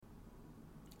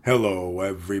Hello,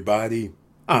 everybody.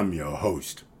 I'm your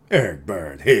host, Eric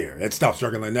Bird, here at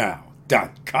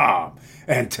StopStrugglingNow.com.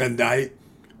 And tonight,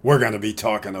 we're going to be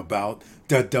talking about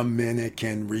the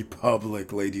Dominican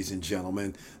Republic, ladies and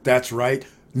gentlemen. That's right,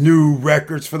 new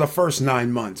records for the first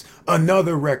 9 months,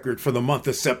 another record for the month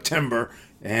of September,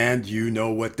 and you know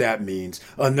what that means.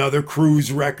 Another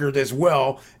cruise record as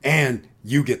well, and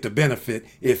you get the benefit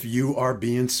if you are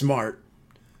being smart.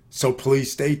 So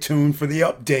please stay tuned for the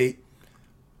update.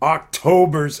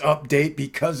 October's update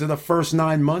because of the first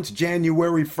 9 months,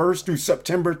 January 1st through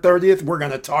September 30th. We're going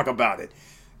to talk about it.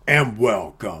 And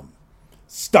welcome.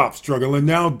 Stop Struggling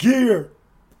Now gear.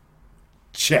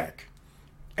 Check.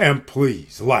 And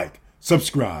please like,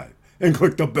 subscribe, and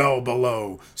click the bell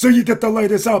below so you get the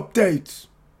latest updates.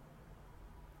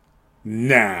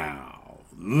 Now,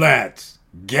 let's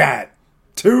get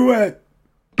to it.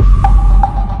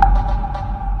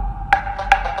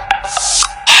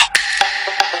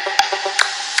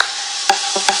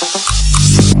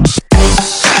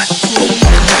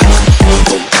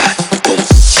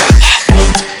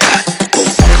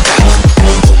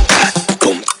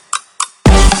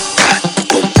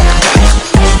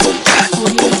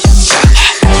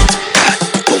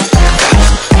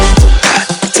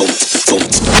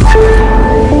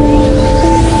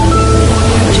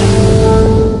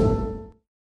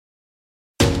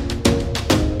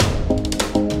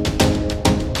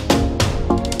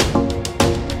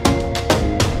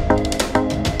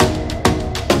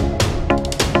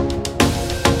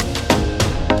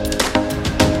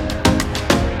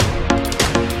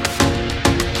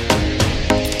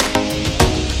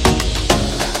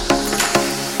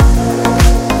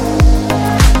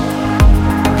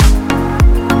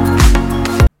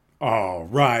 All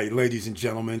right, ladies and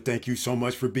gentlemen, thank you so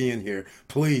much for being here.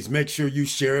 Please make sure you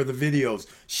share the videos,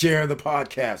 share the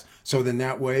podcast, so then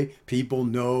that way people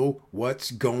know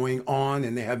what's going on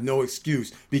and they have no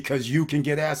excuse because you can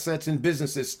get assets and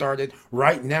businesses started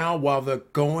right now while the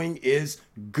going is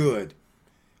good.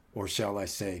 Or shall I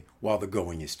say, while the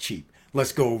going is cheap.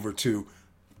 Let's go over to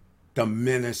the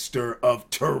Minister of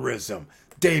Tourism,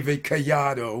 David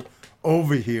Collado,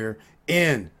 over here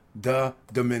in the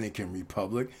Dominican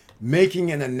Republic, making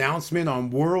an announcement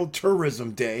on World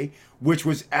Tourism Day, which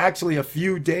was actually a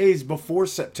few days before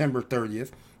September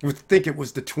 30th. I think it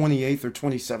was the 28th or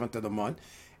 27th of the month.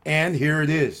 And here it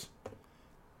is.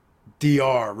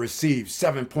 DR received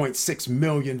 7.6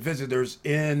 million visitors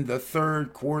in the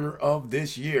third quarter of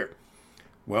this year.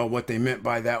 Well, what they meant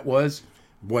by that was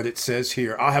what it says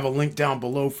here. I'll have a link down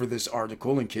below for this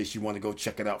article in case you want to go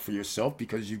check it out for yourself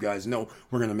because you guys know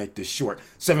we're going to make this short.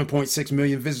 7.6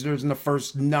 million visitors in the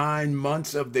first 9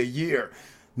 months of the year.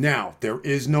 Now, there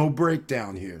is no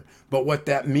breakdown here, but what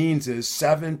that means is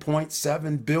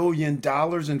 $7.7 billion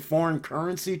in foreign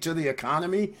currency to the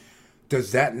economy.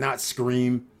 Does that not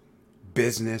scream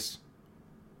business,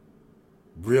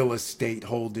 real estate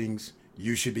holdings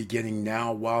you should be getting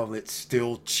now while it's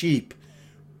still cheap?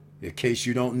 In case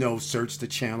you don't know, search the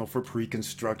channel for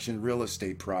pre-construction real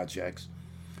estate projects.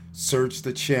 Search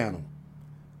the channel.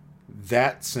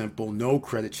 That simple, no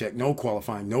credit check, no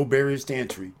qualifying, no barriers to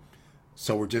entry.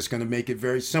 So we're just going to make it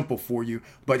very simple for you.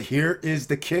 But here is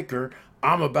the kicker.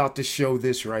 I'm about to show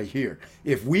this right here.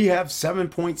 If we have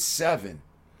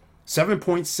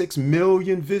 7.6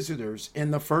 million visitors in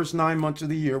the first 9 months of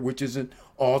the year, which is an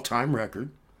all-time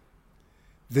record,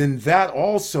 then that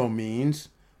also means,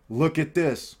 look at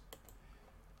this,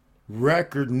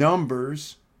 record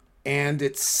numbers, and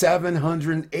it's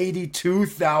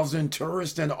 782,000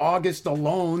 tourists in August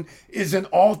alone is an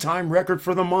all-time record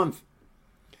for the month.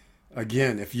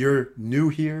 Again, if you're new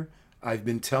here, I've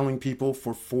been telling people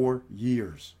for 4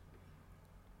 years,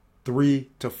 3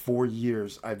 to 4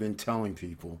 years, I've been telling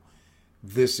people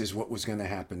this is what was going to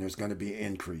happen. There's going to be an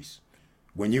increase.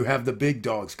 When you have the big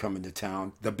dogs coming to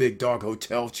town, the big dog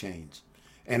hotel chains,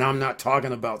 and I'm not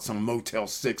talking about some Motel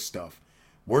 6 stuff.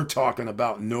 We're talking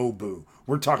about Nobu.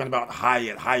 We're talking about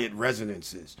Hyatt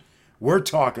residences. We're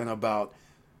talking about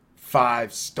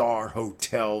 5-star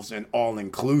hotels and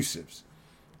all-inclusives.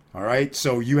 All right?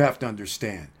 So you have to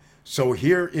understand. So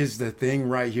here is the thing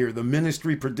right here. The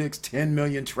ministry predicts 10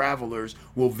 million travelers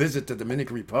will visit the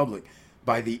Dominican Republic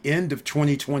by the end of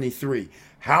 2023.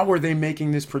 How are they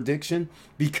making this prediction?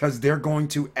 Because they're going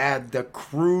to add the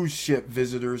cruise ship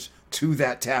visitors to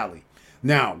that tally.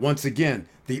 Now, once again,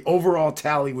 the overall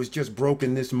tally was just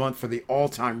broken this month for the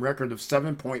all-time record of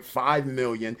 7.5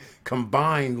 million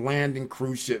combined land and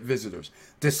cruise ship visitors.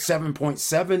 This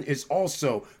 7.7 is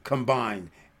also combined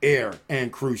air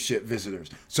and cruise ship visitors.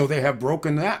 So they have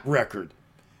broken that record.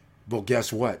 Well,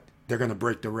 guess what? They're going to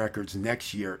break the records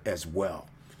next year as well.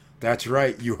 That's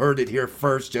right. You heard it here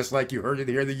first, just like you heard it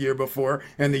here the year before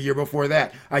and the year before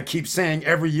that. I keep saying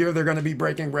every year they're going to be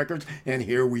breaking records, and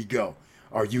here we go.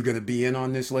 Are you going to be in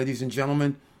on this, ladies and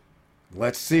gentlemen?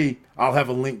 Let's see. I'll have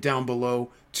a link down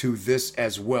below to this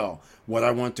as well. What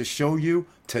I want to show you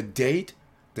to date,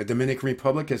 the Dominican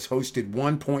Republic has hosted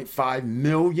 1.5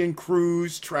 million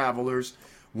cruise travelers.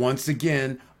 Once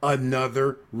again,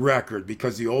 another record,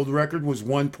 because the old record was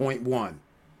 1.1.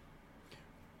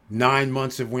 9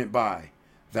 months have went by.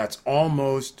 That's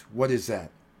almost, what is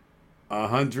that?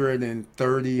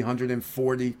 130,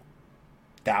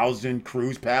 140,000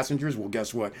 cruise passengers. Well,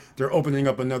 guess what? They're opening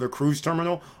up another cruise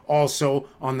terminal also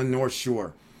on the North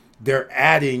Shore. They're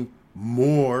adding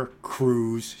more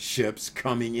cruise ships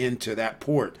coming into that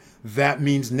port. That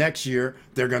means next year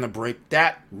they're going to break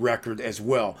that record as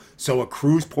well. So a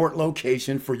cruise port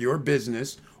location for your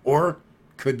business, or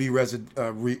could be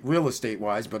real estate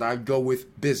wise, but I'd go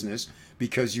with business,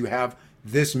 because you have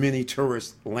this many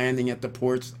tourists landing at the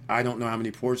ports. I don't know how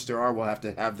many ports there are. We'll have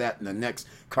to have that in the next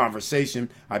conversation.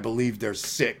 I believe there's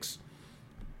 6.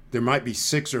 There might be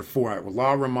 6 or 4.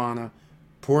 La Romana,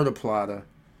 Puerto Plata,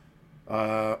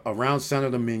 around Santo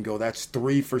Domingo, that's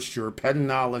 3 for sure.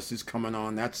 Pedernales is coming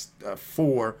on, that's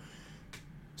 4.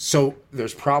 So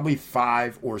there's probably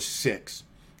 5 or 6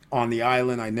 on the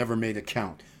island. I never made a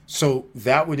count. So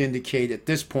that would indicate at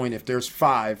this point, if there's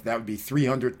 5, that would be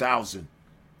 300,000.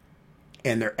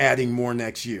 And they're adding more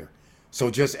next year.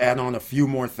 So just add on a few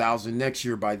more thousand next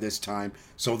year by this time.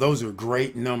 So those are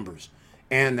great numbers.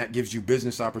 And that gives you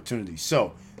business opportunities.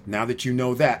 So now that you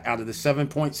know that, out of the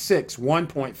 7.6,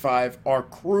 1.5 are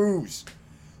cruise.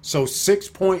 So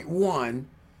 6.1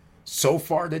 so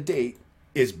far to date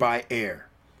is by air,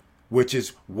 which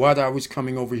is what I was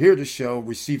coming over here to show.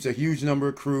 Receives a huge number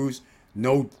of cruise.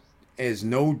 Is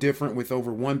no different with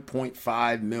over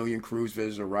 1.5 million cruise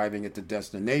visitors arriving at the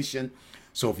destination.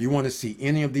 So if you want to see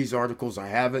any of these articles, I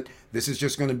have it. This is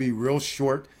just going to be real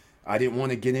short. I didn't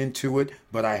want to get into it,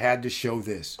 but I had to show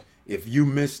this. If you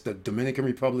missed the Dominican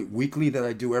Republic Weekly that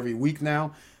I do every week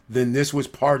now, then this was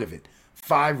part of it.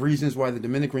 5 reasons why the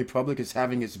Dominican Republic is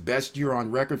having its best year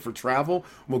on record for travel.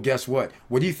 Well, guess what?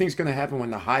 What do you think is going to happen when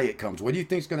the Hyatt comes? What do you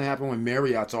think is going to happen when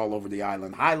Marriott's all over the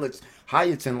island?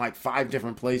 Hyatt's in like 5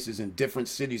 different places in different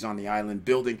cities on the island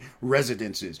building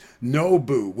residences.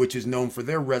 Nobu, which is known for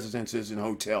their residences and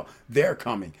hotel, they're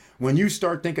coming. When you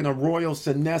start thinking of Royal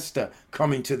Sonesta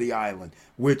coming to the island,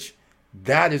 which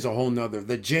that is a whole nother.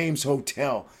 The James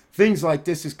Hotel. Things like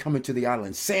this is coming to the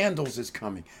island. Sandals is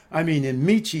coming. I mean, in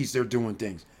Michi's, they're doing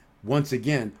things. Once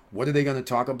again, what are they going to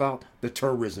talk about? The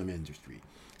tourism industry.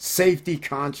 Safety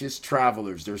conscious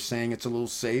travelers. They're saying it's a little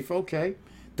safe. Okay.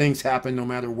 Things happen no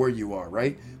matter where you are,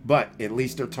 right? But at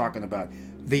least they're talking about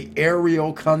the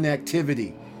aerial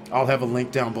connectivity. I'll have a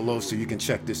link down below so you can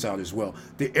check this out as well.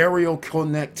 The aerial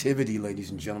connectivity,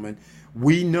 ladies and gentlemen.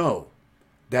 We know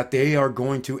that they are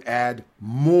going to add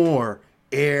more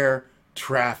air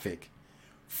traffic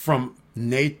from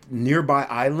nearby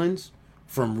islands,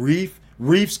 from Reef.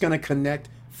 Reef's going to connect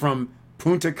from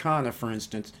Punta Cana, for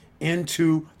instance,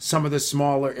 into some of the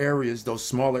smaller areas, those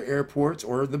smaller airports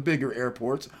or the bigger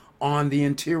airports on the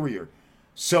interior.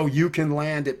 So you can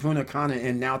land at Punta Cana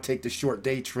and now take the short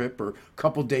day trip or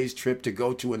couple days trip to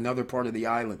go to another part of the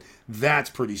island. That's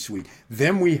pretty sweet.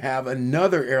 Then we have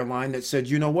another airline that said,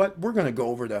 you know what? We're going to go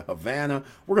over to Havana.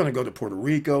 We're going to go to Puerto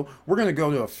Rico. We're going to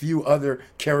go to a few other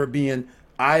Caribbean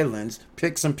islands,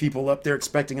 pick some people up. They're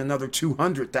expecting another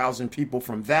 200,000 people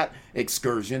from that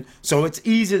excursion. So it's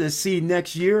easy to see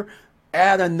next year,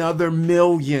 add another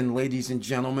million, ladies and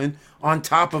gentlemen, on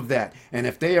top of that. And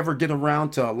if they ever get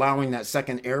around to allowing that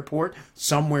second airport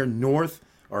somewhere north,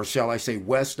 or shall I say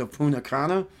west of Punta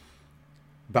Cana,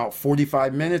 about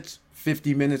 45 minutes,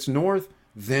 50 minutes north,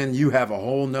 then you have a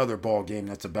whole nother ball game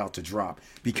that's about to drop.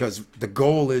 Because the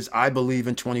goal is, I believe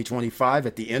in 2025,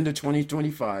 at the end of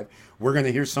 2025, we're going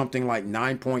to hear something like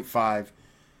 9.5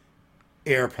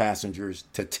 air passengers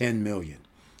to 10 million.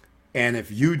 And if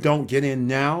you don't get in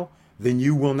now, then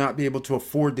you will not be able to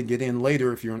afford to get in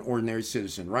later if you're an ordinary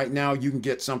citizen. Right now, you can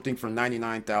get something for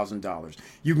 $99,000.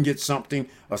 You can get something,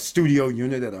 a studio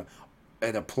unit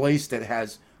at a place that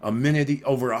has amenity,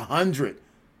 over 100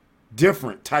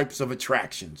 different types of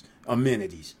attractions,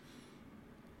 amenities.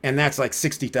 And that's like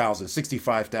 $60,000,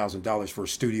 $65,000 for a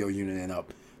studio unit and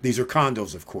up. These are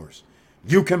condos, of course.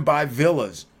 You can buy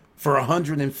villas for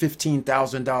 $115,000,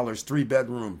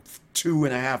 3-bedroom,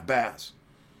 2.5 baths.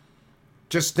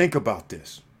 Just think about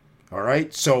this. All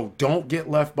right. So don't get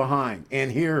left behind.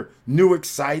 And here, new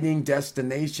exciting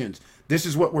destinations. This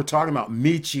is what we're talking about.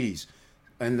 Michi's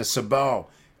and the Sabal.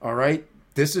 All right.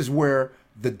 This is where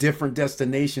the different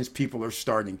destinations people are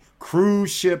starting.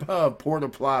 Cruise ship hub, Puerto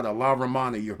Plata, La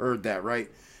Romana, you heard that, right?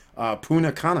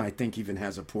 Punta Cana, I think, even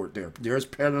has a port there. There's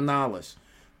Pedernales,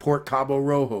 Port Cabo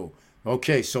Rojo.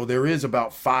 Okay, so there is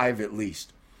about 5 at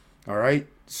least. All right,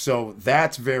 so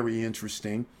that's very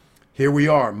interesting. Here we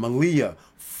are, Malia,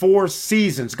 Four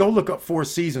Seasons. Go look up Four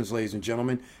Seasons, ladies and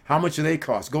gentlemen. How much do they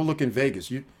cost? Go look in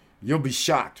Vegas. You'll be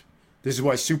shocked. This is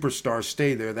why superstars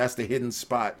stay there. That's the hidden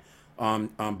spot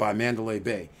by Mandalay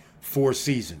Bay. Four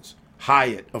Seasons.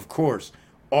 Hyatt, of course,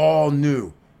 all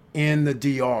new in the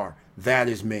DR. That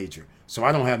is major. So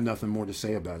I don't have nothing more to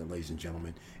say about it, ladies and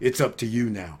gentlemen. It's up to you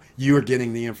now. You are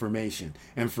getting the information.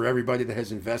 And for everybody that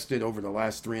has invested over the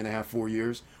last 3.5, 4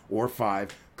 years or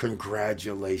 5,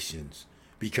 congratulations.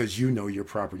 Because you know your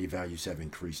property values have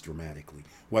increased dramatically.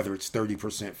 Whether it's 30%,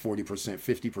 40%,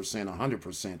 50%,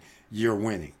 100%, you're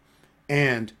winning.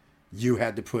 And you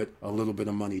had to put a little bit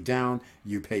of money down.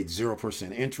 You paid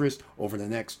 0% interest over the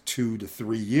next 2 to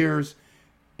 3 years.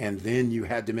 And then you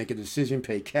had to make a decision,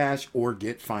 pay cash or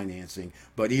get financing.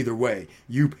 But either way,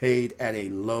 you paid at a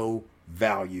low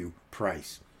value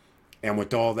price. And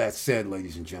with all that said,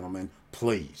 ladies and gentlemen,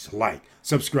 please like,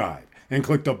 subscribe, and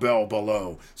click the bell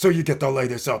below so you get the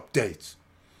latest updates.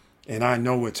 And I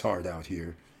know it's hard out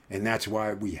here. And that's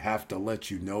why we have to let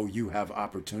you know you have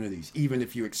opportunities. Even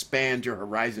if you expand your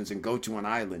horizons and go to an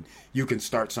island, you can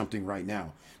start something right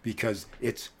now because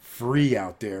it's free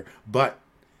out there. But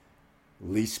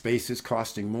lease space is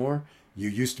costing more. You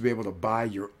used to be able to buy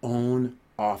your own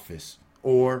office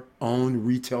or own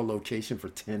retail location for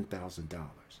 $10,000.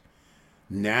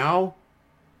 Now,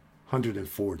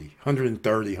 140,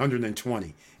 130,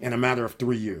 120 in a matter of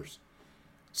 3 years.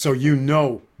 So you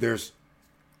know there's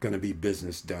going to be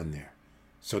business done there.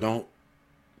 So don't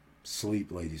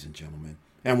sleep, ladies and gentlemen.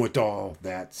 And with all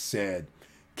that said,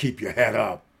 keep your head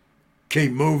up,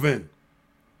 keep moving,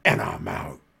 and I'm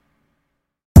out.